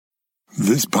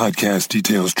This podcast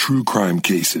details true crime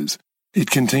cases.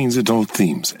 It contains adult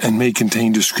themes and may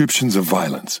contain descriptions of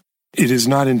violence. It is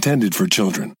not intended for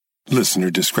children.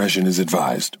 Listener discretion is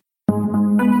advised.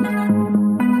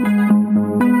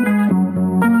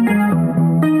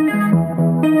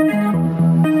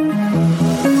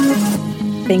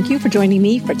 Thank you for joining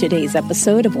me for today's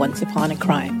episode of Once Upon a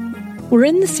Crime. We're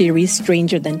in the series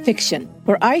Stranger Than Fiction,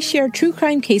 where I share true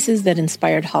crime cases that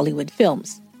inspired Hollywood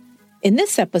films. In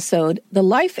this episode, the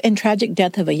life and tragic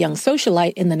death of a young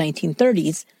socialite in the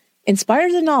 1930s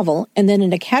inspires a novel and then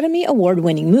an Academy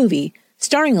Award-winning movie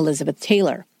starring Elizabeth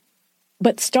Taylor.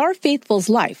 But Starr Faithfull's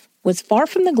life was far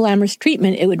from the glamorous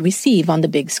treatment it would receive on the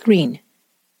big screen.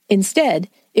 Instead,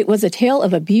 it was a tale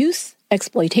of abuse,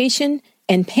 exploitation,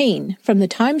 and pain from the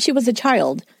time she was a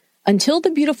child until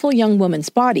the beautiful young woman's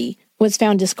body was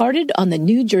found discarded on the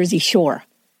New Jersey shore.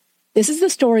 This is the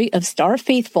story of Starr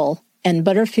Faithfull and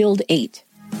Butterfield 8.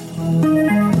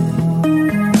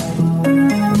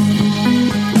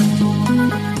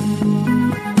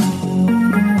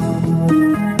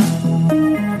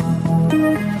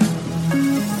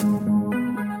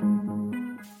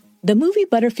 The movie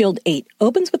Butterfield 8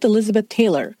 opens with Elizabeth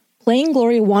Taylor playing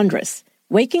Gloria Wandress,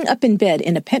 waking up in bed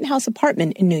in a penthouse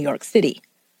apartment in New York City.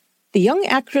 The young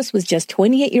actress was just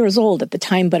 28 years old at the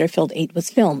time Butterfield 8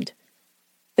 was filmed.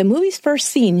 The movie's first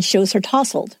scene shows her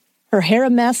tousled, her hair a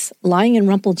mess, lying in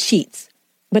rumpled sheets.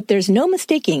 But there's no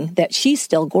mistaking that she's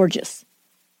still gorgeous.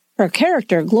 Her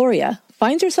character, Gloria,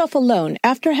 finds herself alone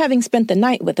after having spent the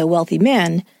night with a wealthy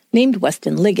man named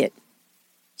Weston Liggett.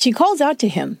 She calls out to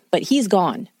him, but he's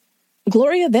gone.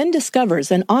 Gloria then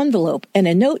discovers an envelope and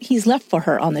a note he's left for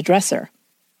her on the dresser.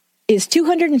 "Is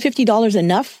 $250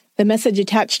 enough?" the message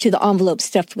attached to the envelope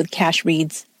stuffed with cash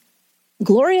reads.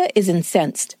 Gloria is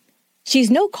incensed. She's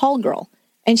no call girl,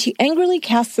 and she angrily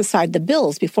casts aside the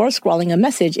bills before scrawling a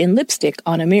message in lipstick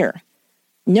on a mirror.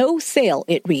 "No sale,"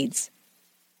 it reads.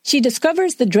 She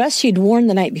discovers the dress she'd worn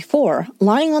the night before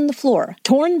lying on the floor,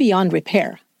 torn beyond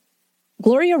repair.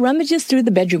 Gloria rummages through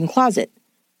the bedroom closet,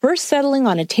 first settling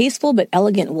on a tasteful but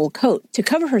elegant wool coat to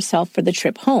cover herself for the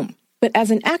trip home. But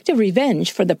as an act of revenge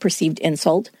for the perceived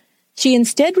insult, she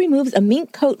instead removes a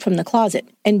mink coat from the closet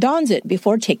and dons it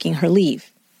before taking her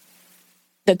leave.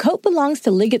 The coat belongs to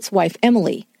Liggett's wife,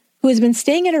 Emily, who has been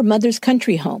staying at her mother's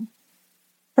country home.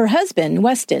 Her husband,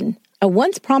 Weston, a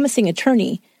once promising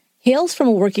attorney, hails from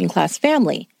a working-class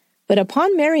family, but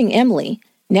upon marrying Emily,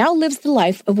 now lives the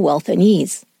life of wealth and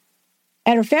ease.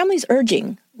 At her family's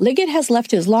urging, Liggett has left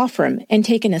his law firm and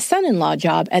taken a son-in-law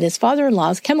job at his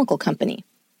father-in-law's chemical company.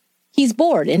 He's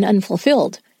bored and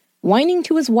unfulfilled, whining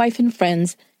to his wife and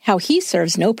friends how he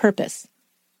serves no purpose.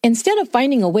 Instead of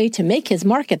finding a way to make his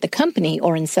mark at the company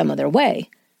or in some other way,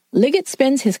 Liggett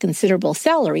spends his considerable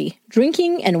salary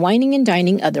drinking and wining and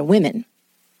dining other women.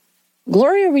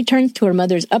 Gloria returns to her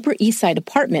mother's Upper East Side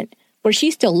apartment, where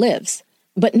she still lives,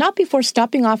 but not before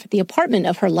stopping off at the apartment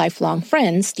of her lifelong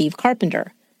friend, Steve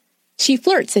Carpenter. She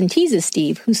flirts and teases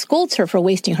Steve, who scolds her for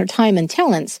wasting her time and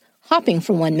talents hopping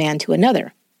from one man to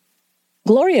another.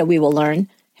 Gloria, we will learn,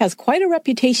 has quite a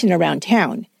reputation around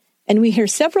town, and we hear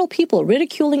several people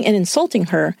ridiculing and insulting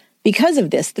her because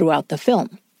of this throughout the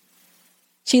film.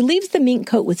 She leaves the mink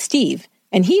coat with Steve,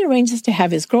 and he arranges to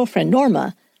have his girlfriend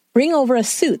Norma bring over a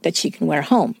suit that she can wear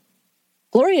home.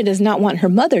 Gloria does not want her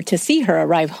mother to see her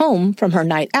arrive home from her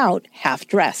night out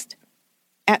half-dressed.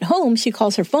 At home, she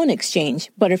calls her phone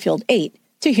exchange, Butterfield 8,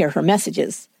 to hear her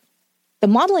messages. The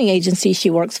modeling agency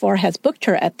she works for has booked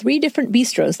her at 3 different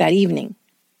bistros that evening.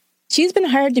 She's been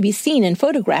hired to be seen and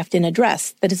photographed in a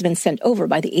dress that has been sent over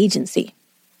by the agency.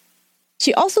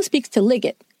 She also speaks to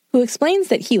Liggett, who explains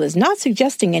that he was not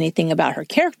suggesting anything about her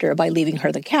character by leaving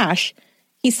her the cash.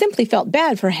 He simply felt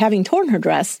bad for having torn her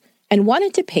dress and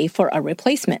wanted to pay for a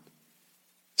replacement.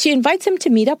 She invites him to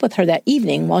meet up with her that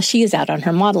evening while she is out on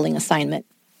her modeling assignment.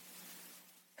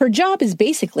 Her job is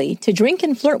basically to drink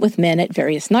and flirt with men at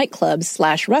various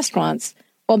nightclubs/restaurants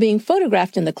while being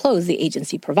photographed in the clothes the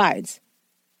agency provides.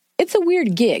 It's a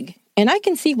weird gig, and I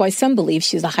can see why some believe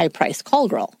she's a high-priced call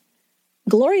girl.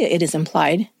 Gloria, it is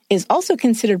implied, is also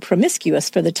considered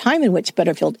promiscuous for the time in which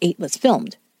Butterfield 8 was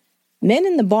filmed. Men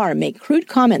in the bar make crude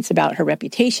comments about her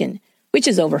reputation, which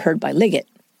is overheard by Liggett.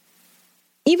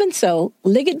 Even so,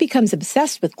 Liggett becomes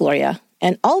obsessed with Gloria,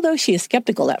 and although she is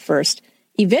skeptical at first,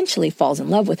 eventually falls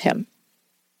in love with him.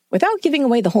 Without giving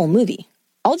away the whole movie,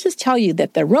 I'll just tell you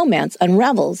that their romance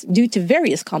unravels due to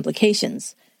various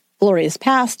complications: Gloria's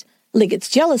past, Liggett's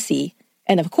jealousy,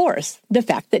 and of course, the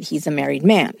fact that he's a married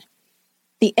man.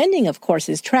 The ending, of course,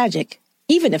 is tragic,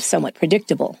 even if somewhat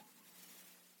predictable.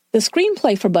 The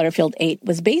screenplay for Butterfield 8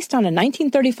 was based on a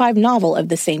 1935 novel of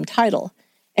the same title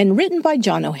and written by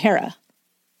John O'Hara.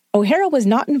 O'Hara was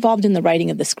not involved in the writing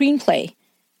of the screenplay,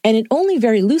 and it only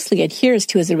very loosely adheres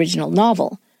to his original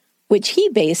novel, which he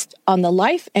based on the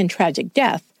life and tragic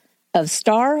death of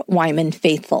Starr Wyman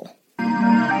Faithfull.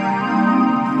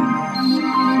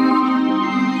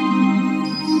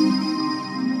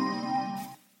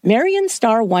 Marion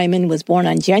Starr Wyman was born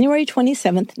on January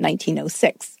 27,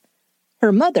 1906.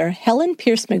 Her mother, Helen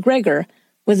Pierce McGregor,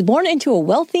 was born into a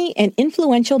wealthy and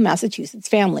influential Massachusetts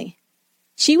family.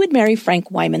 She would marry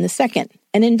Frank Wyman II,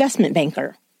 an investment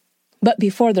banker. But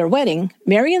before their wedding,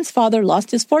 Marion's father lost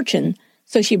his fortune,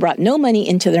 so she brought no money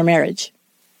into their marriage.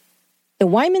 The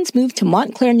Wymans moved to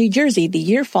Montclair, New Jersey the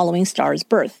year following Starr's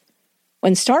birth.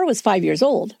 When Starr was 5 years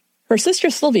old, her sister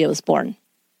Sylvia was born.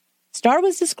 Starr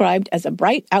was described as a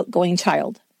bright, outgoing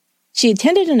child. She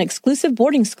attended an exclusive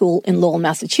boarding school in Lowell,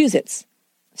 Massachusetts.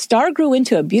 Starr grew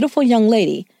into a beautiful young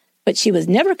lady, but she was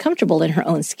never comfortable in her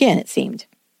own skin, it seemed.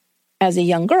 As a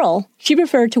young girl, she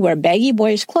preferred to wear baggy,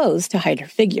 boyish clothes to hide her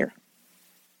figure.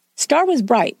 Starr was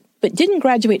bright, but didn't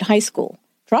graduate high school,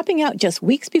 dropping out just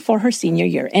weeks before her senior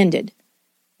year ended.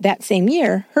 That same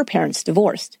year, her parents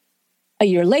divorced. A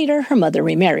year later, her mother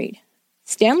remarried.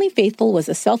 Stanley Faithfull was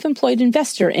a self-employed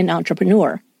investor and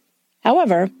entrepreneur.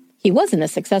 However, he wasn't a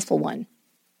successful one.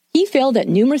 He failed at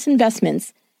numerous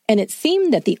investments, and it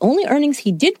seemed that the only earnings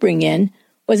he did bring in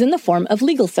was in the form of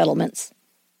legal settlements.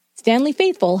 Stanley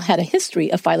Faithfull had a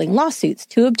history of filing lawsuits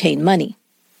to obtain money.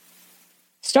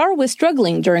 Starr was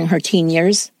struggling during her teen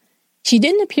years. She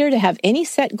didn't appear to have any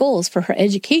set goals for her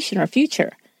education or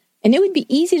future, and it would be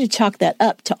easy to chalk that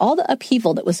up to all the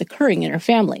upheaval that was occurring in her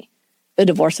family. The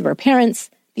divorce of her parents,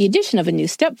 the addition of a new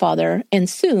stepfather, and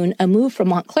soon a move from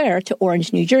Montclair to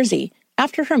Orange, New Jersey,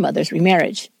 after her mother's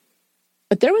remarriage.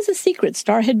 But there was a secret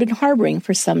Starr had been harboring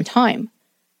for some time,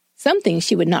 something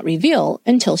she would not reveal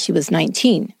until she was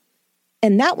 19.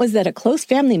 And that was that a close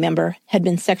family member had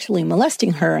been sexually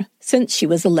molesting her since she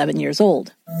was 11 years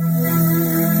old.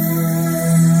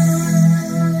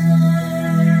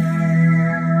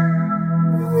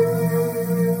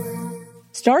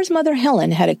 Starr's mother,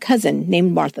 Helen, had a cousin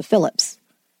named Martha Phillips.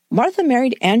 Martha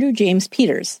married Andrew James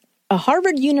Peters, a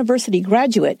Harvard University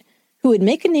graduate who would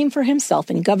make a name for himself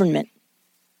in government.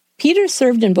 Peters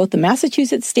served in both the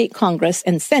Massachusetts State Congress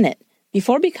and Senate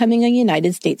before becoming a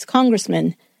United States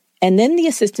congressman, and then the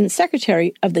Assistant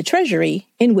Secretary of the Treasury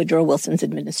in Woodrow Wilson's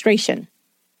administration.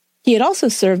 He had also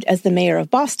served as the mayor of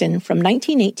Boston from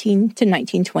 1918 to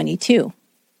 1922.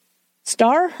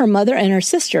 Starr, her mother, and her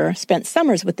sister spent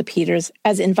summers with the Peters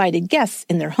as invited guests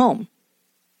in their home.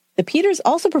 The Peters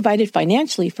also provided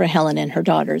financially for Helen and her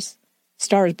daughters.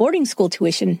 Starr's boarding school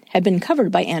tuition had been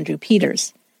covered by Andrew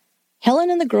Peters.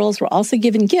 Helen and the girls were also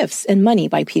given gifts and money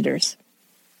by Peters.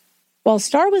 While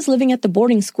Starr was living at the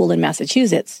boarding school in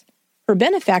Massachusetts, her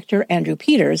benefactor, Andrew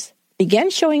Peters, began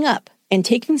showing up and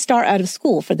taking Starr out of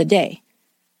school for the day.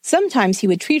 Sometimes he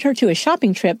would treat her to a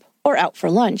shopping trip or out for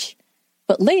lunch,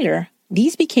 but later,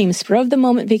 these became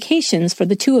spur-of-the-moment vacations for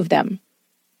the two of them.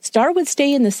 Starr would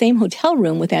stay in the same hotel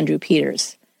room with Andrew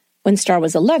Peters. When Starr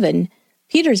was 11,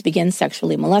 Peters began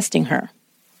sexually molesting her.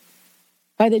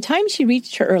 By the time she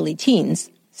reached her early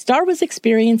teens, Starr was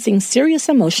experiencing serious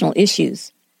emotional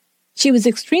issues. She was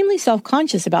extremely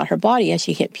self-conscious about her body as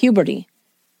she hit puberty.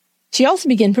 She also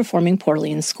began performing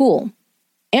poorly in school,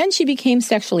 and she became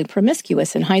sexually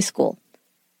promiscuous in high school.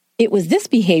 It was this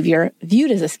behavior,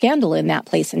 viewed as a scandal in that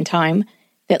place and time,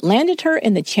 that landed her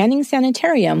in the Channing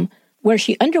Sanitarium, where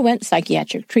she underwent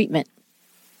psychiatric treatment.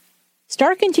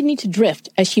 Starr continued to drift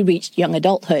as she reached young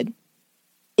adulthood.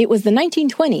 It was the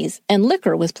 1920s, and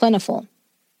liquor was plentiful.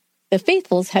 The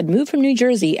Faithfulls had moved from New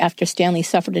Jersey after Stanley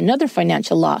suffered another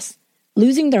financial loss,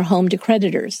 losing their home to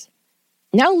creditors.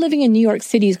 Now living in New York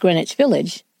City's Greenwich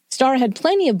Village, Starr had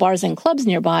plenty of bars and clubs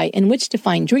nearby in which to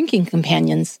find drinking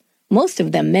companions, most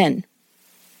of them men.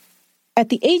 At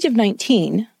the age of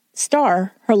 19,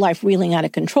 Starr, her life reeling out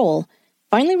of control,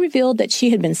 finally revealed that she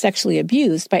had been sexually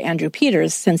abused by Andrew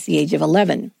Peters since the age of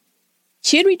 11.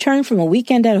 She had returned from a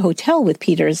weekend at a hotel with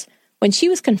Peters when she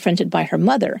was confronted by her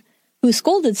mother, who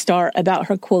scolded Starr about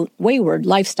her, quote, wayward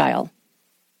lifestyle.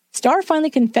 Starr finally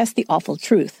confessed the awful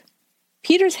truth.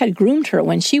 Peters had groomed her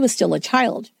when she was still a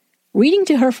child, reading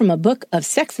to her from a book of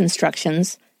sex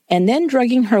instructions and then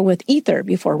drugging her with ether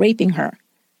before raping her.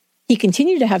 He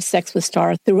continued to have sex with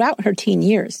Starr throughout her teen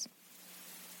years.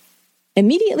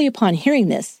 Immediately upon hearing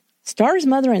this, Starr's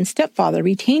mother and stepfather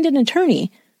retained an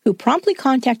attorney who promptly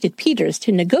contacted Peters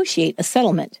to negotiate a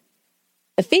settlement.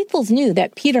 The Faithfulls knew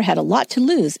that Peter had a lot to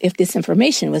lose if this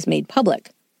information was made public.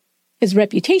 His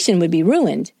reputation would be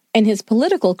ruined, and his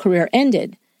political career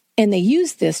ended, and they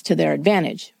used this to their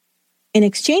advantage. In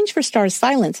exchange for Starr's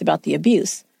silence about the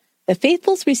abuse, the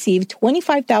Faithfulls received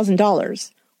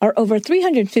 $25,000, or over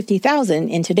 $350,000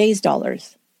 in today's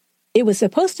dollars. It was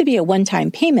supposed to be a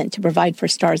one-time payment to provide for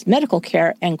Starr's medical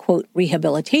care and, quote,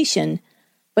 rehabilitation,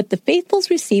 but the Faithfulls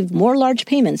received more large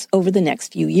payments over the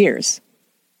next few years.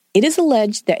 It is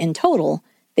alleged that in total,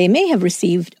 they may have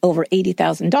received over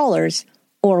 $80,000,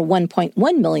 or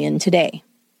 $1.1 million today.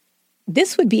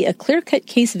 This would be a clear-cut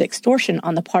case of extortion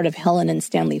on the part of Helen and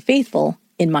Stanley Faithfull,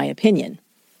 in my opinion.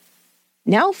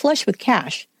 Now flush with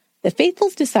cash, the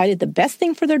Faithfulls decided the best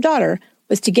thing for their daughter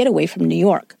was to get away from New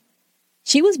York.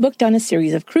 She was booked on a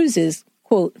series of cruises,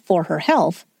 quote, for her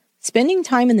health, spending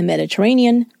time in the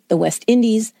Mediterranean, the West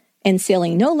Indies, and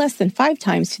sailing no less than 5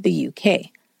 times to the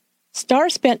UK. Starr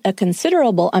spent a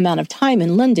considerable amount of time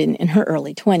in London in her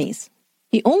early 20s.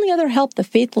 The only other help the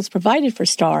Faithfulls provided for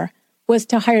Starr was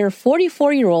to hire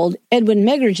 44-year-old Edwin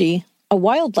Megergy, a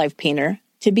wildlife painter,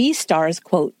 to be Starr's,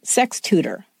 quote, sex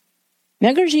tutor.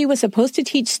 Megergy was supposed to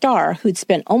teach Starr, who'd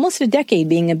spent almost a decade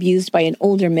being abused by an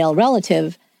older male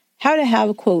relative, how to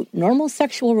have, quote, normal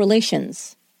sexual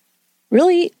relations.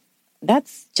 Really,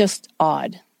 that's just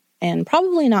odd, and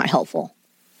probably not helpful.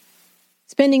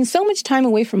 Spending so much time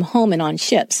away from home and on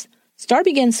ships, Starr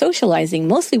began socializing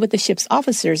mostly with the ship's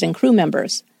officers and crew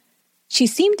members. She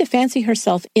seemed to fancy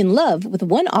herself in love with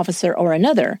one officer or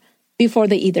another before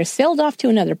they either sailed off to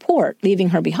another port, leaving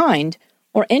her behind,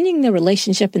 or ending the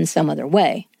relationship in some other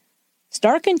way.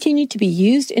 Starr continued to be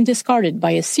used and discarded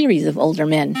by a series of older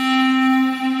men.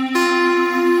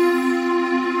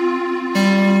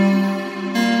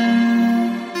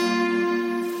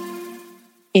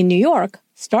 In New York,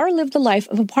 Starr lived the life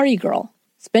of a party girl,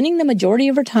 spending the majority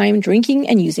of her time drinking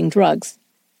and using drugs.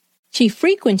 She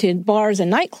frequented bars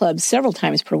and nightclubs several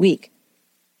times per week.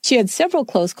 She had several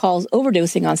close calls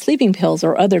overdosing on sleeping pills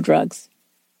or other drugs.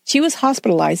 She was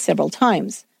hospitalized several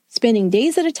times, spending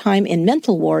days at a time in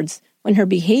mental wards when her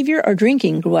behavior or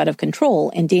drinking grew out of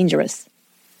control and dangerous.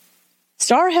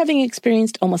 Starr, having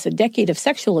experienced almost a decade of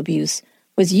sexual abuse,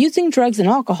 was using drugs and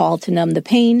alcohol to numb the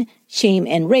pain, shame,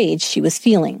 and rage she was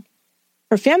feeling.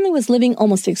 Her family was living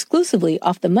almost exclusively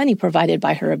off the money provided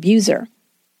by her abuser.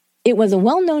 It was a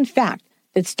well-known fact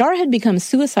that Starr had become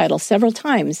suicidal several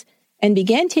times and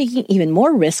began taking even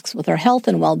more risks with her health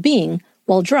and well-being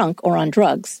while drunk or on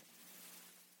drugs.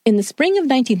 In the spring of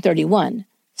 1931,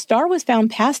 Starr was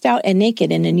found passed out and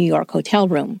naked in a New York hotel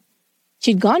room.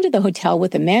 She'd gone to the hotel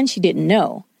with a man she didn't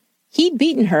know. He'd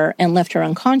beaten her and left her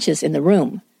unconscious in the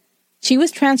room. She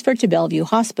was transferred to Bellevue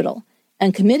Hospital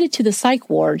and committed to the psych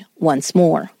ward once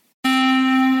more.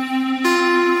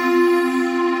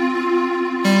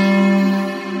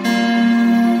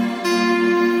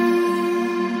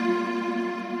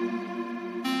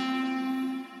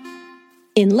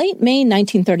 In late May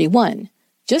 1931,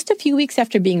 just a few weeks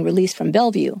after being released from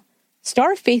Bellevue,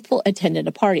 Starr Faithfull attended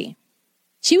a party.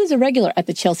 She was a regular at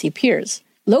the Chelsea Piers,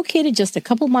 located just a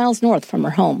couple miles north from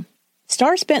her home.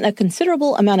 Starr spent a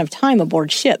considerable amount of time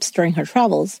aboard ships during her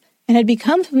travels and had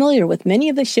become familiar with many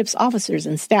of the ship's officers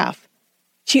and staff.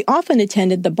 She often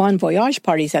attended the bon voyage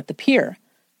parties at the pier,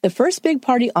 the first big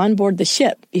party on board the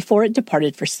ship before it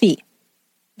departed for sea.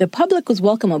 The public was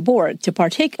welcome aboard to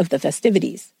partake of the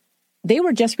festivities. They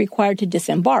were just required to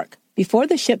disembark before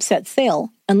the ship set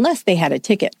sail unless they had a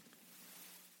ticket.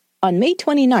 On May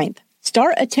 29th,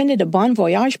 Starr attended a bon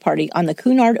voyage party on the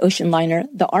Cunard ocean liner,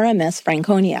 the RMS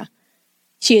Franconia.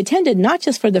 She attended not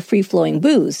just for the free-flowing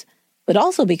booze, but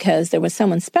also because there was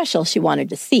someone special she wanted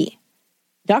to see.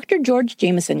 Dr. George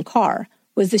Jameson Carr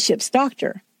was the ship's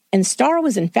doctor, and Starr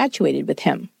was infatuated with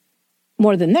him.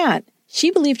 More than that, she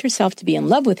believed herself to be in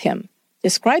love with him,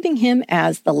 describing him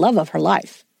as the love of her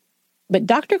life. But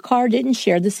Dr. Carr didn't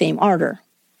share the same ardor.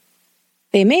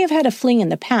 They may have had a fling in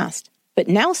the past, but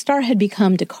now Starr had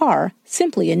become to Carr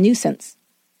simply a nuisance.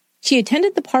 She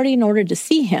attended the party in order to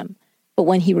see him, but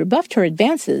when he rebuffed her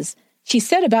advances, she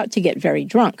set about to get very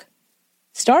drunk.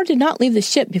 Starr did not leave the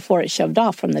ship before it shoved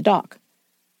off from the dock.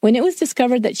 When it was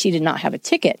discovered that she did not have a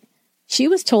ticket, she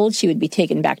was told she would be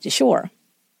taken back to shore.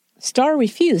 Starr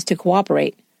refused to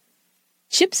cooperate.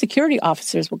 Ship security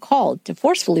officers were called to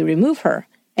forcefully remove her,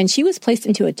 and she was placed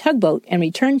into a tugboat and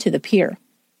returned to the pier.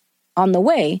 On the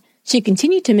way, she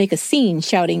continued to make a scene,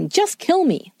 shouting, "Just kill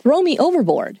me! Throw me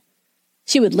overboard!"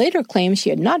 She would later claim she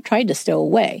had not tried to stow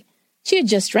away. She had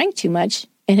just drank too much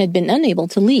and had been unable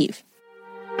to leave.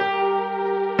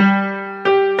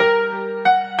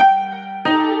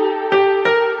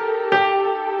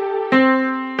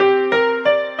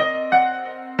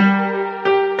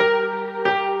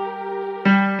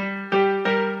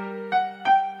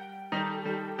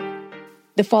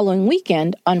 The following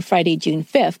weekend, on Friday, June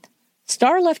 5th,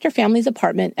 Starr left her family's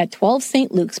apartment at 12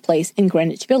 St. Luke's Place in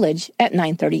Greenwich Village at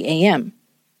 9:30 a.m.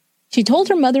 She told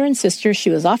her mother and sister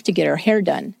she was off to get her hair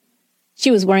done.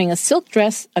 She was wearing a silk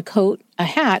dress, a coat, a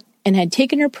hat, and had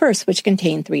taken her purse, which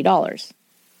contained $3.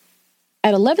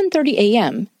 At 11:30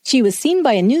 a.m., she was seen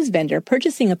by a news vendor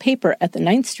purchasing a paper at the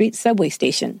 9th Street subway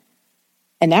station.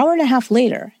 An hour and a half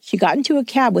later, she got into a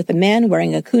cab with a man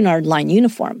wearing a Cunard Line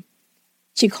uniform.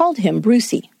 She called him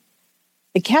Brucey.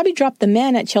 The cabbie dropped the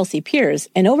man at Chelsea Piers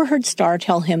and overheard Starr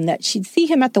tell him that she'd see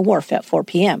him at the wharf at 4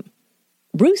 p.m.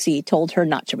 Brucey told her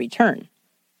not to return.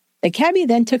 The cabbie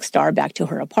then took Starr back to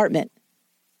her apartment.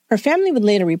 Her family would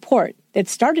later report that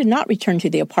Starr did not return to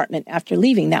the apartment after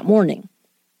leaving that morning.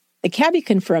 The cabbie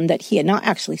confirmed that he had not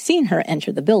actually seen her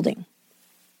enter the building.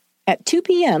 At 2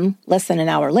 p.m., less than an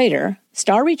hour later,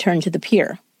 Starr returned to the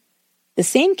pier. The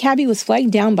same cabbie was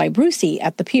flagged down by Brucey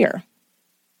at the pier.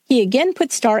 He again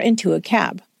put Starr into a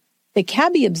cab. The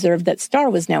cabbie observed that Starr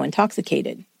was now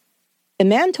intoxicated. The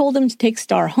man told him to take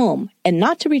Starr home and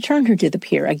not to return her to the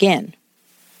pier again.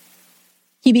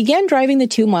 He began driving the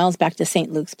 2 miles back to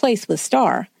St. Luke's Place with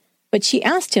Starr, but she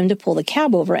asked him to pull the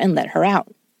cab over and let her out.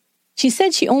 She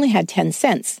said she only had 10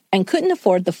 cents and couldn't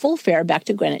afford the full fare back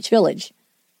to Greenwich Village.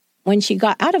 When she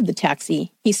got out of the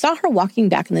taxi, he saw her walking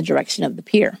back in the direction of the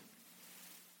pier.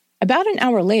 About an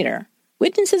hour later,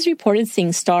 witnesses reported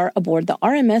seeing Starr aboard the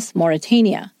RMS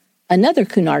Mauritania, another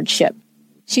Cunard ship.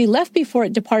 She left before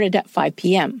it departed at 5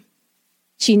 p.m.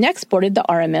 She next boarded the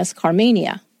RMS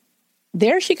Carmania.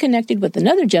 There she connected with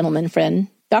another gentleman friend,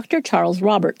 Dr. Charles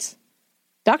Roberts.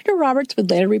 Dr. Roberts would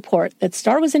later report that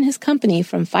Starr was in his company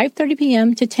from 5:30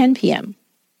 p.m. to 10 p.m.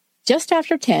 Just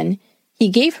after 10, he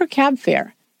gave her cab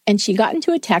fare, and she got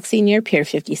into a taxi near Pier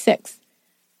 56.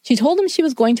 She told him she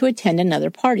was going to attend another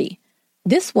party,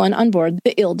 this one on board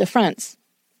the Ile-de-France.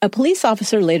 A police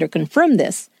officer later confirmed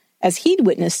this, as he'd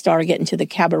witnessed Starr get into the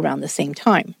cab around the same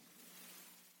time.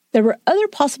 There were other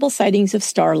possible sightings of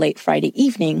Starr late Friday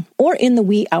evening or in the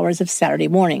wee hours of Saturday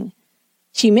morning.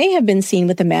 She may have been seen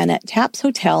with a man at Taps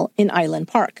Hotel in Island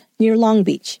Park, near Long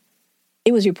Beach.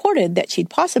 It was reported that she'd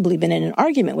possibly been in an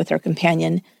argument with her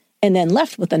companion and then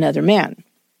left with another man.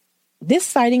 This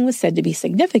sighting was said to be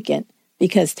significant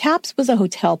because Taps was a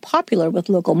hotel popular with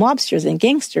local mobsters and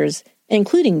gangsters,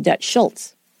 including Dutch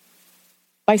Schultz.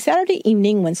 By Saturday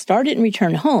evening, when Starr didn't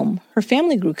return home, her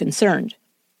family grew concerned.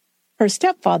 Her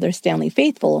stepfather, Stanley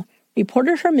Faithfull,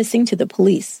 reported her missing to the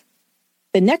police.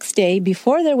 The next day,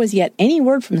 before there was yet any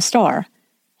word from Starr,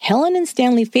 Helen and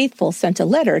Stanley Faithfull sent a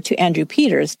letter to Andrew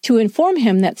Peters to inform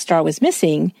him that Starr was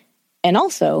missing and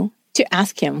also to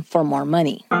ask him for more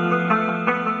money.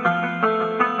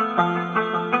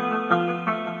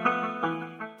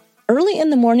 Early in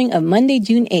the morning of Monday,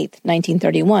 June 8,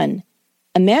 1931,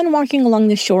 a man walking along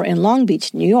the shore in Long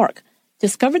Beach, New York,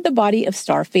 discovered the body of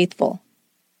Starr Faithfull.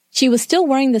 She was still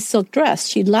wearing the silk dress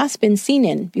she'd last been seen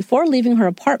in before leaving her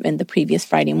apartment the previous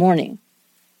Friday morning.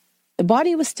 The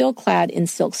body was still clad in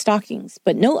silk stockings,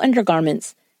 but no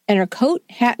undergarments, and her coat,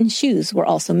 hat, and shoes were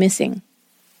also missing.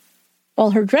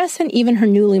 While her dress and even her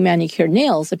newly manicured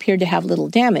nails appeared to have little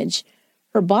damage,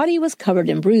 her body was covered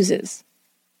in bruises.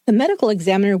 The medical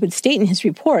examiner would state in his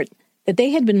report that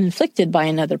they had been inflicted by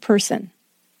another person.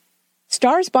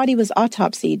 Starr's body was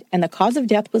autopsied, and the cause of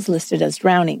death was listed as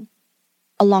drowning.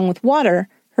 Along with water,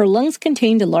 her lungs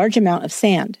contained a large amount of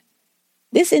sand.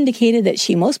 This indicated that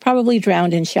she most probably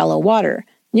drowned in shallow water,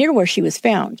 near where she was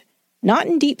found, not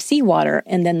in deep sea water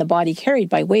and then the body carried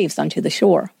by waves onto the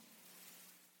shore.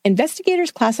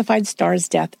 Investigators classified Starr's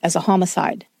death as a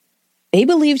homicide. They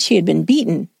believed she had been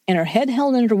beaten and her head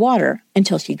held under water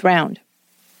until she drowned.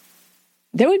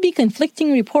 There would be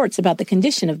conflicting reports about the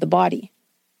condition of the body.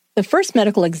 The first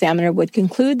medical examiner would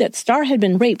conclude that Starr had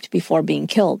been raped before being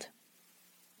killed.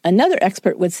 Another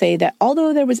expert would say that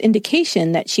although there was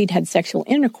indication that she'd had sexual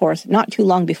intercourse not too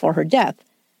long before her death,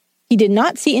 he did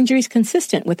not see injuries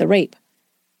consistent with a rape.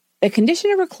 The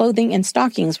condition of her clothing and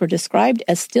stockings were described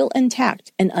as still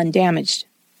intact and undamaged.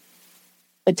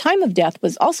 The time of death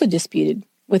was also disputed,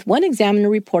 with one examiner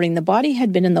reporting the body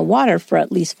had been in the water for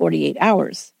at least 48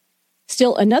 hours.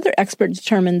 Still another expert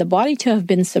determined the body to have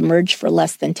been submerged for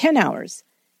less than 10 hours,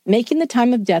 making the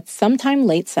time of death sometime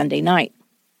late Sunday night.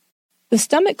 The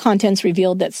stomach contents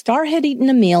revealed that Starr had eaten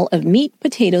a meal of meat,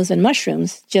 potatoes, and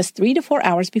mushrooms just 3 to 4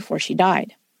 hours before she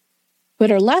died.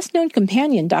 But her last known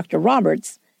companion, Dr.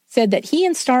 Roberts, said that he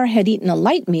and Starr had eaten a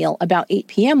light meal about 8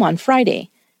 p.m. on Friday,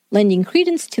 lending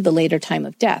credence to the later time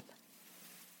of death.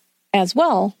 As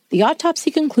well, the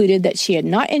autopsy concluded that she had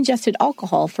not ingested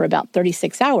alcohol for about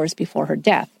 36 hours before her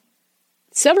death.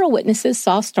 Several witnesses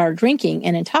saw Starr drinking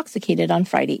and intoxicated on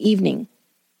Friday evening.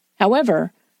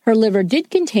 However, her liver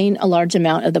did contain a large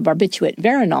amount of the barbiturate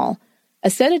Veronal, a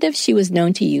sedative she was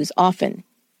known to use often.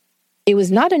 It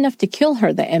was not enough to kill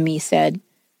her, the ME said,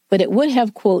 but it would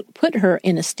have, quote, put her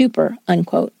in a stupor,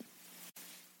 unquote.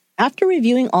 After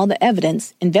reviewing all the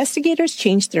evidence, investigators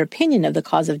changed their opinion of the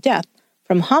cause of death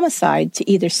from homicide to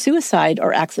either suicide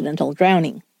or accidental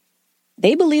drowning.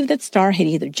 They believed that Starr had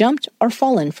either jumped or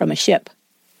fallen from a ship.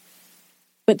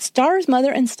 But Starr's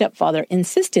mother and stepfather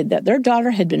insisted that their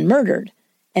daughter had been murdered,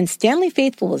 and Stanley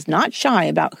Faithfull was not shy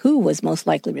about who was most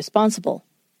likely responsible: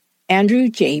 Andrew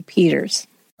J. Peters.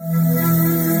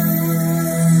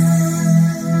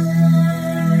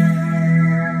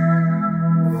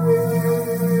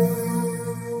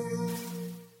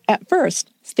 At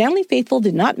first, Stanley Faithfull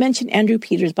did not mention Andrew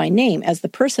Peters by name as the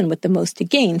person with the most to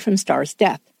gain from Starr's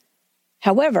death.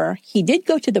 However, he did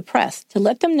go to the press to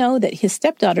let them know that his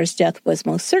stepdaughter's death was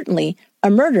most certainly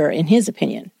a murder in his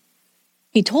opinion.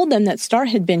 He told them that Starr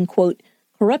had been, quote,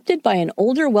 corrupted by an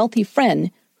older wealthy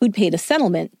friend who'd paid a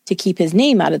settlement to keep his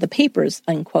name out of the papers,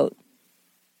 unquote.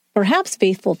 Perhaps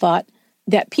Faithfull thought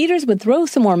that Peters would throw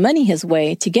some more money his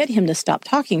way to get him to stop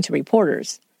talking to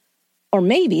reporters. Or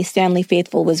maybe Stanley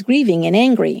Faithfull was grieving and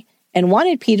angry and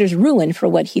wanted Peters ruined for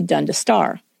what he'd done to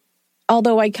Starr.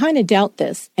 Although I kind of doubt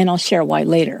this, and I'll share why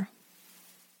later.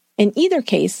 In either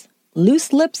case,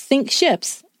 loose lips sink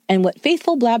ships, and what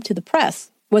Faithfull blabbed to the press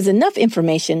was enough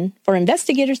information for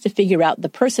investigators to figure out the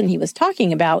person he was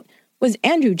talking about was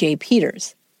Andrew J.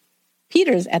 Peters.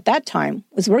 Peters, at that time,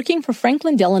 was working for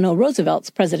Franklin Delano Roosevelt's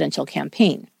presidential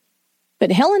campaign.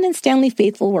 But Helen and Stanley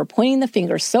Faithfull were pointing the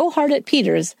finger so hard at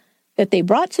Peters that they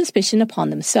brought suspicion upon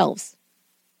themselves.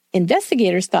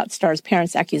 Investigators thought Starr's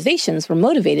parents' accusations were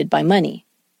motivated by money.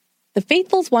 The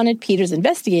Faithfulls wanted Peters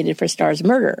investigated for Starr's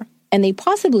murder, and they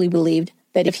possibly believed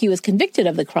that if he was convicted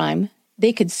of the crime,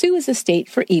 they could sue his estate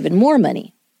for even more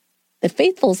money. The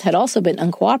Faithfulls had also been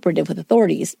uncooperative with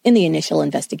authorities in the initial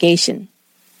investigation.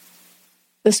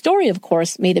 The story, of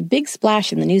course, made a big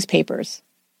splash in the newspapers.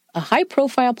 A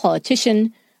high-profile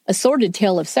politician, a sordid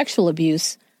tale of sexual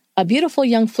abuse, a beautiful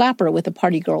young flapper with a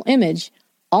party girl image,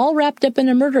 all wrapped up in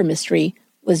a murder mystery,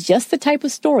 was just the type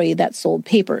of story that sold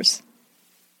papers.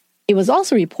 It was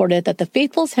also reported that the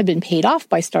Faithfulls had been paid off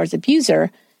by Starr's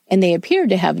abuser, and they appeared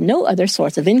to have no other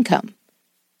source of income.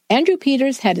 Andrew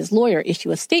Peters had his lawyer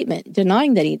issue a statement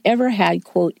denying that he'd ever had,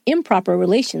 quote, improper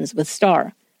relations with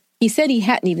Starr. He said he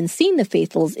hadn't even seen the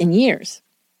Faithfulls in years.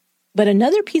 But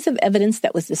another piece of evidence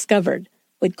that was discovered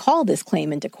would call this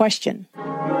claim into question.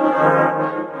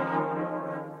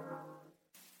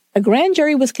 A grand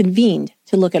jury was convened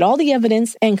to look at all the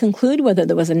evidence and conclude whether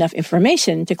there was enough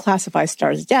information to classify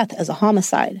Starr's death as a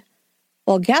homicide.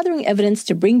 While gathering evidence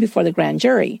to bring before the grand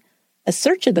jury, a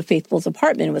search of the Faithfulls'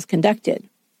 apartment was conducted.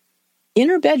 In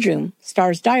her bedroom,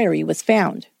 Starr's diary was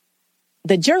found.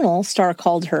 The journal Starr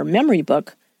called her memory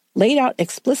book laid out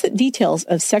explicit details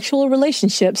of sexual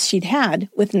relationships she'd had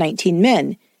with 19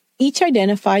 men, each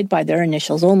identified by their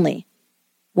initials only.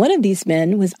 One of these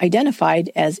men was identified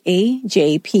as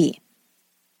AJP.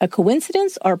 A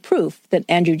coincidence or proof that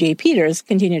Andrew J. Peters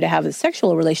continued to have a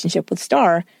sexual relationship with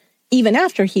Starr even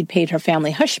after he'd paid her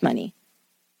family hush money?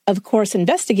 Of course,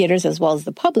 investigators as well as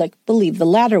the public believed the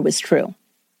latter was true.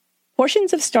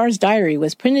 Portions of Starr's diary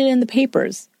was printed in the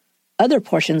papers. Other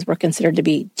portions were considered to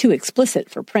be too explicit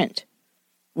for print.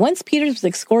 Once Peters was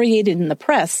excoriated in the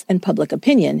press and public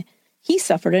opinion, he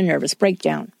suffered a nervous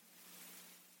breakdown.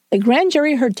 The grand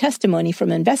jury heard testimony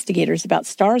from investigators about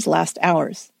Starr's last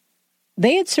hours.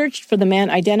 They had searched for the man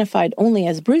identified only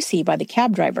as Brucey by the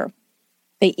cab driver.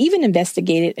 They even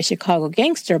investigated a Chicago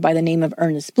gangster by the name of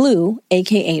Ernest Blue,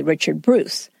 a.k.a. Richard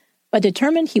Bruce, but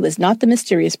determined he was not the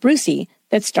mysterious Brucey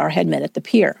that Starr had met at the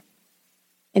pier.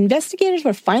 Investigators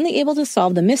were finally able to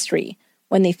solve the mystery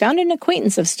when they found an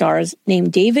acquaintance of Starr's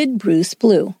named David Bruce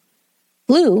Blue.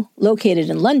 Blue, located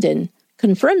in London,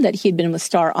 confirmed that he had been with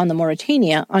Starr on the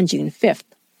Mauretania on June 5th.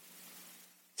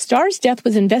 Starr's death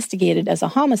was investigated as a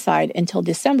homicide until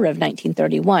December of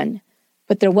 1931,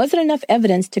 but there wasn't enough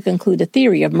evidence to conclude a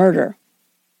theory of murder.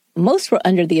 Most were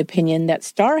under the opinion that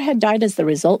Starr had died as the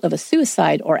result of a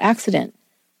suicide or accident,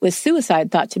 with suicide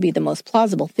thought to be the most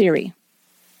plausible theory.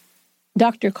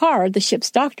 Dr. Carr, the ship's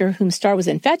doctor whom Starr was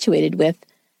infatuated with,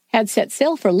 had set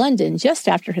sail for London just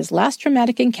after his last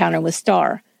traumatic encounter with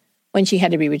Starr, when she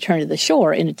had to be returned to the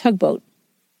shore in a tugboat.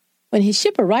 When his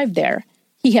ship arrived there,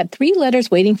 he had 3 letters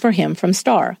waiting for him from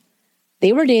Starr.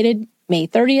 They were dated May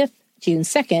 30th, June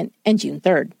 2nd, and June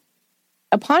 3rd.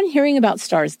 Upon hearing about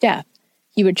Starr's death,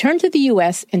 he returned to the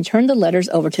U.S. and turned the letters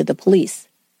over to the police.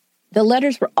 The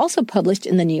letters were also published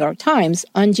in the New York Times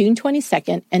on June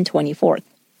 22nd and 24th.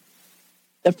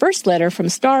 The first letter from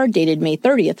Starr, dated May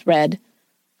 30th, read,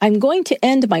 "I'm going to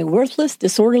end my worthless,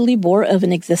 disorderly bore of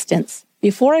an existence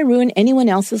before I ruin anyone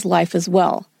else's life as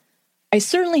well. I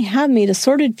certainly have made a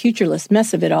sordid, futureless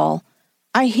mess of it all.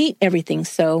 I hate everything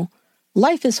so.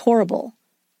 Life is horrible.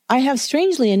 I have,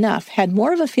 strangely enough, had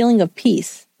more of a feeling of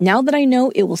peace now that I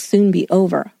know it will soon be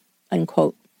over."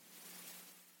 Unquote.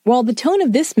 While the tone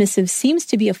of this missive seems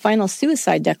to be a final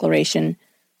suicide declaration,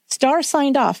 Starr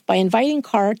signed off by inviting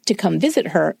Carr to come visit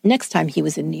her next time he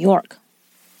was in New York.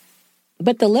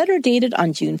 But the letter dated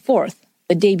on June 4th,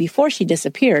 the day before she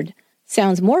disappeared,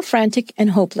 sounds more frantic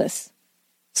and hopeless.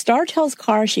 Starr tells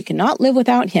Carr she cannot live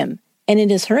without him, and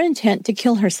it is her intent to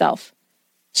kill herself.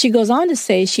 She goes on to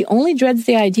say she only dreads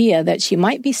the idea that she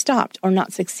might be stopped or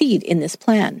not succeed in this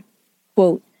plan.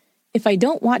 Quote, "If I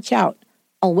don't watch out,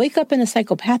 I'll wake up in a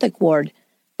psychopathic ward,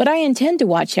 but I intend to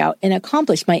watch out and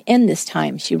accomplish my end this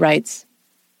time," she writes.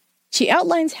 She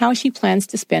outlines how she plans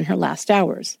to spend her last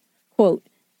hours. Quote,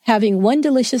 "Having one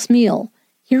delicious meal,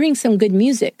 hearing some good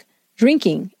music,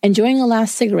 drinking, enjoying a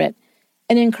last cigarette,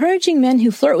 and encouraging men who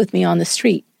flirt with me on the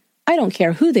street. I don't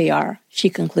care who they are," she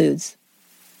concludes.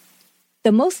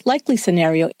 The most likely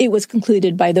scenario, it was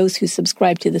concluded by those who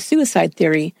subscribed to the suicide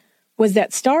theory, was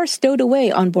that Starr stowed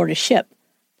away on board a ship,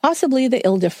 possibly the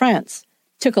Ile-de-France,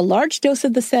 took a large dose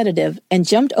of the sedative, and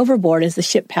jumped overboard as the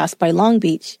ship passed by Long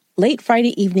Beach, late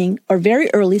Friday evening or very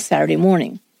early Saturday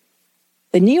morning.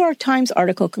 The New York Times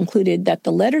article concluded that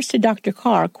the letters to Dr.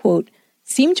 Carr, quote,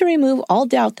 "seemed to remove all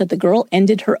doubt that the girl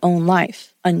ended her own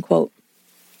life," unquote.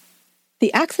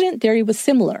 The accident theory was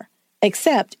similar,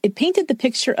 except it painted the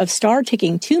picture of Starr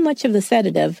taking too much of the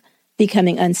sedative,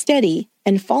 becoming unsteady,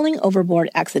 and falling overboard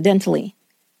accidentally.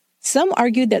 Some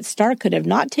argued that Starr could have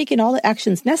not taken all the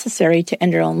actions necessary to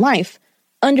end her own life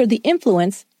under the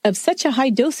influence of such a high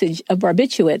dosage of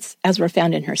barbiturates as were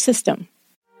found in her system.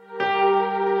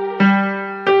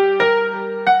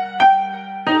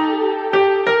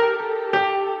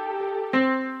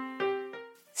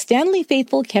 Stanley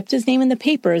Faithfull kept his name in the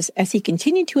papers as he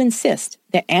continued to insist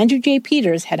that Andrew J.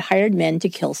 Peters had hired men to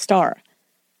kill Starr.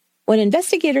 When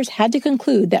investigators had to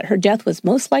conclude that her death was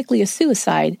most likely a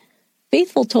suicide,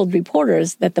 Faithfull told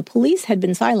reporters that the police had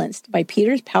been silenced by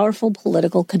Peters' powerful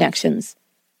political connections.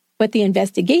 But the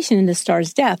investigation into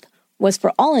Starr's death was,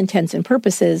 for all intents and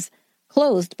purposes,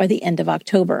 closed by the end of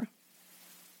October.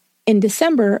 In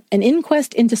December, an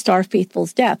inquest into Starr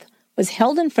Faithfull's death was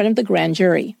held in front of the grand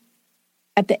jury.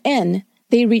 At the end,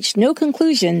 they reached no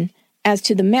conclusion as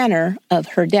to the manner of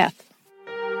her death.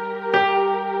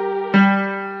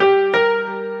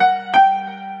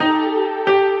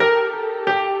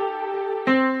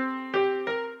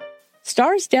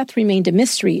 Starr's death remained a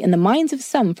mystery in the minds of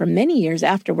some for many years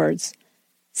afterwards.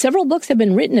 Several books have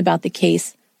been written about the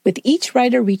case, with each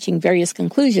writer reaching various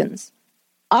conclusions.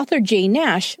 Author J.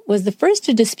 Nash was the first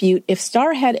to dispute if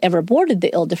Starr had ever boarded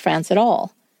the Ile-de-France at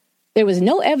all. There was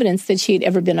no evidence that she had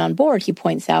ever been on board, he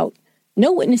points out.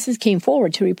 No witnesses came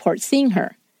forward to report seeing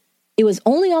her. It was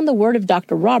only on the word of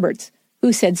Dr. Roberts,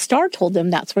 who said Starr told them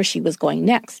that's where she was going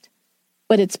next.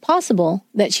 But it's possible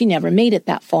that she never made it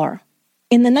that far.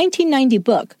 In the 1990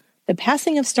 book, The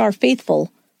Passing of Starr Faithfull,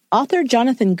 author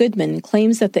Jonathan Goodman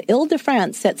claims that the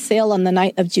Ile-de-France set sail on the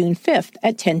night of June 5th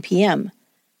at 10 p.m.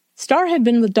 Starr had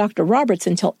been with Dr. Roberts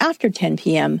until after 10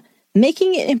 p.m.,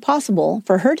 making it impossible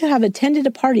for her to have attended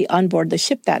a party on board the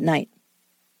ship that night.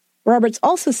 Roberts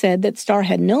also said that Starr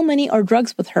had no money or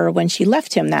drugs with her when she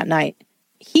left him that night.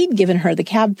 He'd given her the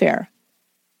cab fare.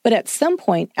 But at some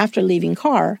point after leaving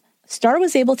Carr, Starr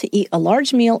was able to eat a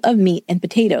large meal of meat and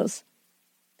potatoes.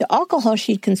 The alcohol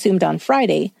she'd consumed on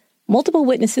Friday, multiple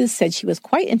witnesses said she was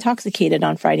quite intoxicated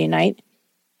on Friday night,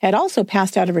 had also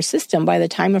passed out of her system by the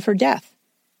time of her death.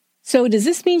 So does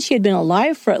this mean she had been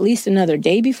alive for at least another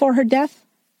day before her death?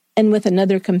 And with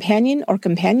another companion or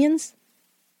companions?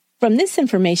 From this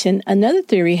information, another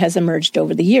theory has emerged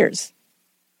over the years.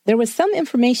 There was some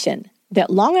information that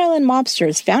Long Island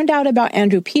mobsters found out about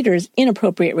Andrew Peters'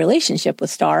 inappropriate relationship with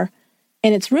Starr,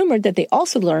 and it's rumored that they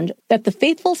also learned that the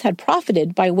Faithfulls had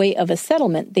profited by way of a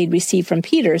settlement they'd received from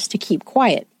Peters to keep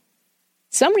quiet.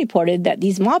 Some reported that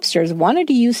these mobsters wanted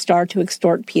to use Starr to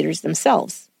extort Peters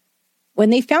themselves. When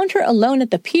they found her alone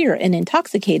at the pier and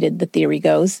intoxicated, the theory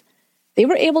goes, they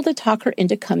were able to talk her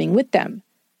into coming with them,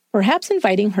 perhaps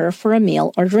inviting her for a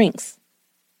meal or drinks.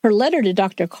 Her letter to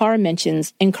Dr. Carr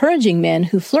mentions encouraging men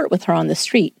who flirt with her on the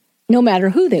street, no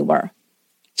matter who they were.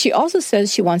 She also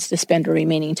says she wants to spend her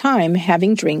remaining time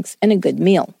having drinks and a good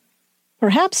meal.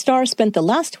 Perhaps Starr spent the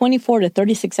last 24 to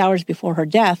 36 hours before her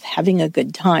death having a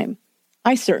good time.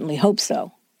 I certainly hope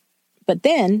so. But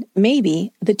then,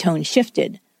 maybe, the tone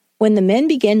shifted, when the men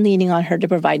began leaning on her to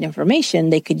provide information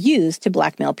they could use to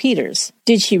blackmail Peters.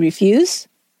 Did she refuse?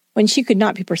 When she could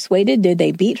not be persuaded, did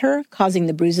they beat her, causing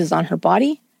the bruises on her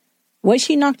body? Was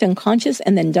she knocked unconscious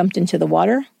and then dumped into the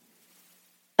water?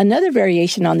 Another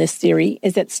variation on this theory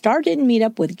is that Starr didn't meet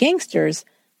up with gangsters,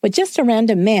 but just a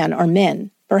random man or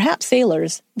men, perhaps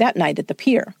sailors, that night at the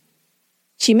pier.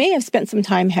 She may have spent some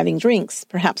time having drinks,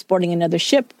 perhaps boarding another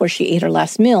ship where she ate her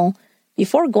last meal,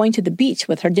 before going to the beach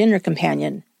with her dinner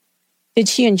companion. Did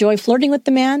she enjoy flirting with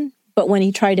the man, but when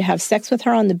he tried to have sex with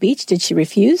her on the beach, did she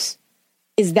refuse?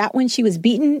 Is that when she was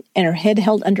beaten and her head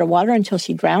held underwater until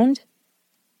she drowned?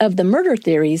 Of the murder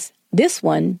theories, this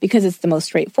one, because it's the most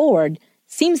straightforward,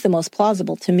 seems the most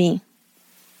plausible to me.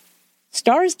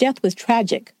 Starr's death was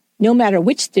tragic, no matter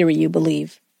which theory you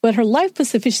believe, but her life was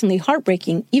sufficiently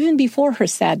heartbreaking even before her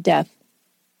sad death.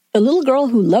 The little girl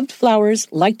who loved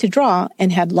flowers, liked to draw,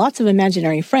 and had lots of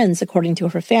imaginary friends, according to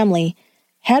her family,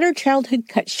 had her childhood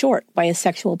cut short by a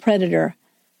sexual predator.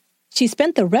 She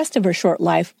spent the rest of her short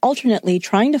life alternately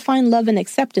trying to find love and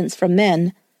acceptance from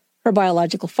men. Her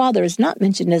biological father is not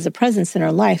mentioned as a presence in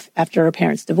her life after her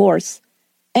parents' divorce,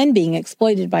 and being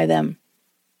exploited by them.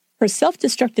 Her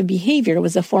self-destructive behavior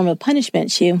was a form of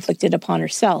punishment she inflicted upon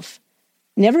herself,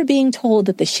 never being told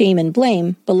that the shame and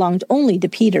blame belonged only to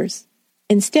Peters.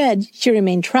 Instead, she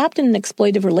remained trapped in an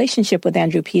exploitive relationship with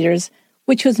Andrew Peters,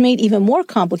 which was made even more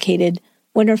complicated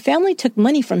when her family took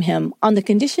money from him on the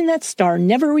condition that Starr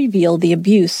never revealed the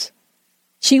abuse.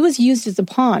 She was used as a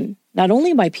pawn, not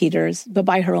only by Peters, but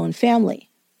by her own family.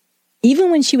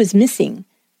 Even when she was missing,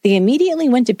 they immediately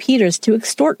went to Peters to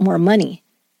extort more money.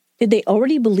 Did they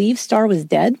already believe Starr was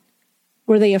dead?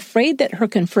 Were they afraid that her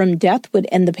confirmed death would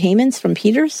end the payments from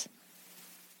Peters?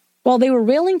 While they were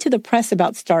railing to the press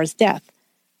about Starr's death,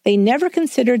 they never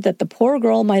considered that the poor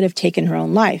girl might have taken her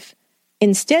own life,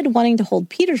 instead wanting to hold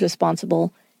Peters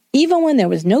responsible even when there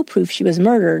was no proof she was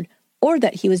murdered or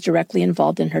that he was directly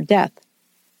involved in her death.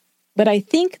 But I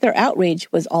think their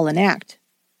outrage was all an act.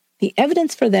 The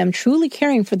evidence for them truly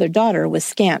caring for their daughter was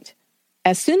scant.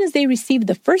 As soon as they received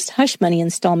the first hush money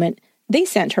installment, they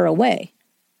sent her away.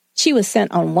 She was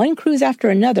sent on one cruise after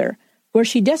another, where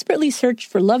she desperately searched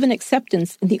for love and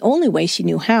acceptance in the only way she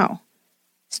knew how.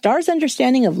 Starr's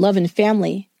understanding of love and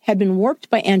family had been warped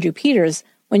by Andrew Peters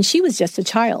when she was just a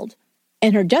child,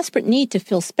 and her desperate need to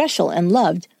feel special and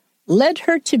loved led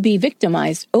her to be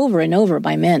victimized over and over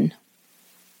by men.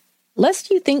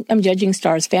 Lest you think I'm judging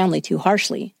Starr's family too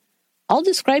harshly, I'll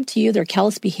describe to you their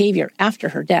callous behavior after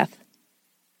her death.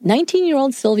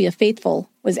 19-year-old Sylvia Faithfull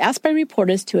was asked by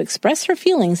reporters to express her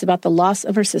feelings about the loss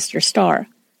of her sister Starr.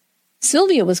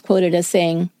 Sylvia was quoted as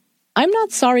saying, "I'm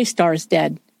not sorry Starr's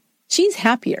dead. She's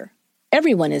happier.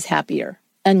 Everyone is happier,"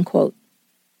 unquote.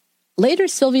 Later,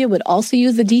 Sylvia would also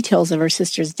use the details of her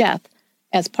sister's death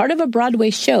as part of a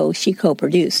Broadway show she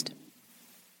co-produced.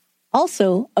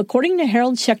 Also, according to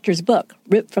Harold Schechter's book,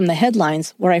 ripped from the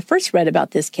headlines, where I first read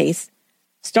about this case,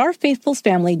 Starr Faithfull's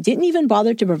family didn't even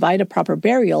bother to provide a proper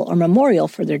burial or memorial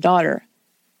for their daughter.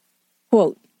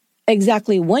 Quote,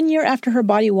 "Exactly 1 year after her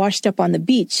body washed up on the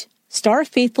beach, Starr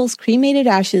Faithfull's cremated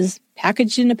ashes,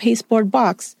 packaged in a pasteboard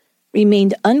box,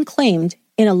 remained unclaimed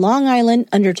in a Long Island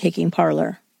undertaking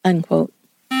parlor," unquote.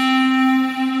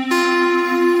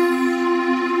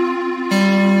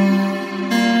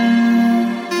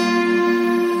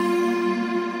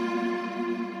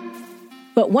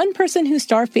 But one person who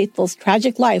Starr Faithfull's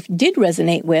tragic life did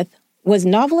resonate with was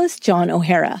novelist John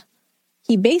O'Hara.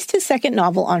 He based his second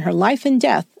novel on her life and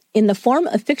death in the form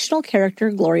of fictional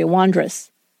character Gloria Wandress.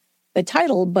 The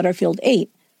title, Butterfield 8,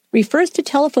 refers to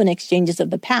telephone exchanges of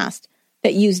the past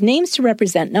that used names to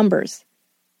represent numbers.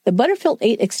 The Butterfield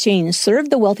 8 exchange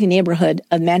served the wealthy neighborhood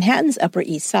of Manhattan's Upper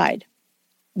East Side.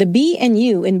 The B and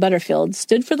U in Butterfield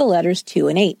stood for the letters 2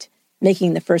 and 8,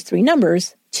 making the first three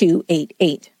numbers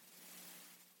 288.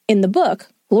 In the book,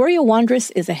 Gloria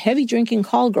Wandress is a heavy-drinking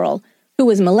call girl who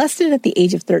was molested at the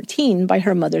age of 13 by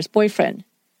her mother's boyfriend.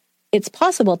 It's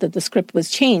possible that the script was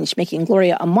changed, making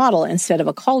Gloria a model instead of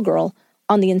a call girl,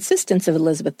 on the insistence of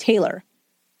Elizabeth Taylor.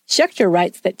 Schechter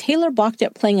writes that Taylor balked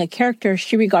at playing a character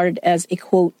she regarded as a,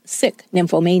 quote, sick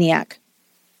nymphomaniac.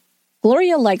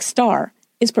 Gloria, like Starr,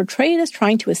 is portrayed as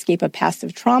trying to escape a past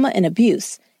of trauma and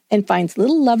abuse and finds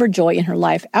little love or joy in her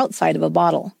life outside of a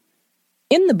bottle.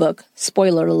 In the book,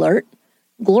 spoiler alert,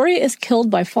 Gloria is killed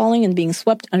by falling and being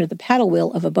swept under the paddle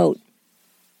wheel of a boat.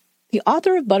 The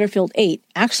author of Butterfield 8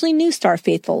 actually knew Starr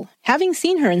Faithfull, having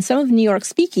seen her in some of New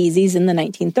York's speakeasies in the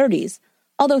 1930s,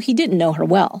 although he didn't know her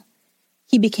well.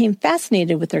 He became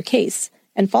fascinated with her case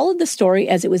and followed the story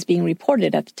as it was being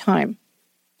reported at the time.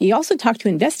 He also talked to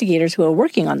investigators who were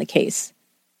working on the case.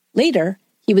 Later,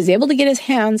 he was able to get his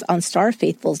hands on Starr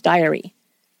Faithfull's diary.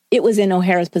 It was in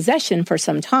O'Hara's possession for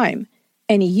some time,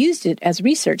 and he used it as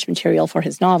research material for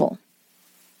his novel.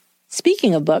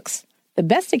 Speaking of books, the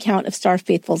best account of Starr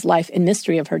Faithfull's life and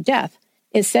mystery of her death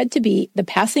is said to be The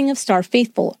Passing of Starr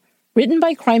Faithfull, written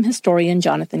by crime historian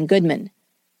Jonathan Goodman.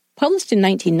 Published in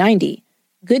 1990,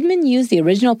 Goodman used the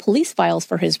original police files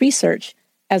for his research,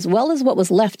 as well as what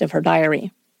was left of her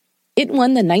diary. It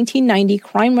won the 1990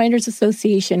 Crime Writers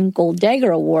Association Gold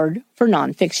Dagger Award for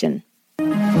nonfiction.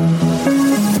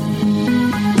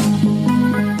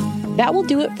 That will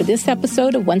do it for this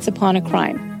episode of Once Upon a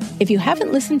Crime. If you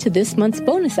haven't listened to this month's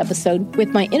bonus episode with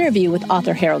my interview with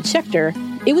author Harold Schechter,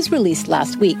 it was released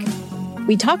last week.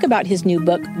 We talk about his new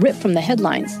book, Ripped from the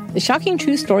Headlines, the shocking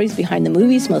true stories behind the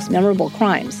movie's most memorable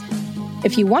crimes.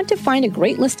 If you want to find a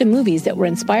great list of movies that were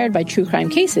inspired by true crime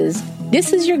cases,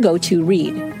 this is your go-to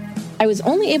read. I was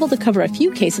only able to cover a few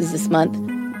cases this month,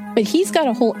 but he's got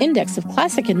a whole index of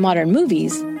classic and modern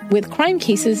movies with crime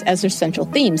cases as their central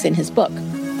themes in his book.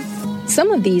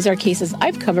 Some of these are cases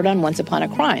I've covered on Once Upon a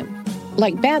Crime,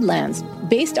 like Badlands,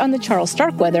 based on the Charles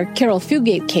Starkweather Carol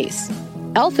Fugate case,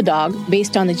 Alpha Dog,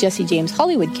 based on the Jesse James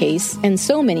Hollywood case, and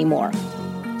so many more.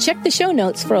 Check the show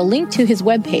notes for a link to his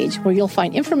webpage where you'll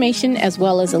find information as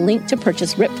well as a link to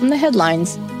purchase Ripped from the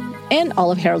Headlines and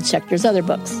all of Harold Schechter's other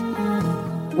books.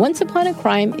 Once Upon a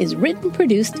Crime is written,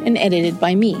 produced, and edited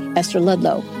by me, Esther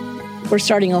Ludlow. We're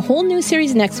starting a whole new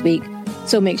series next week,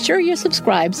 so make sure you're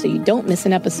subscribed so you don't miss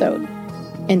an episode.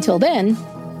 Until then,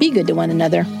 be good to one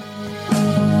another.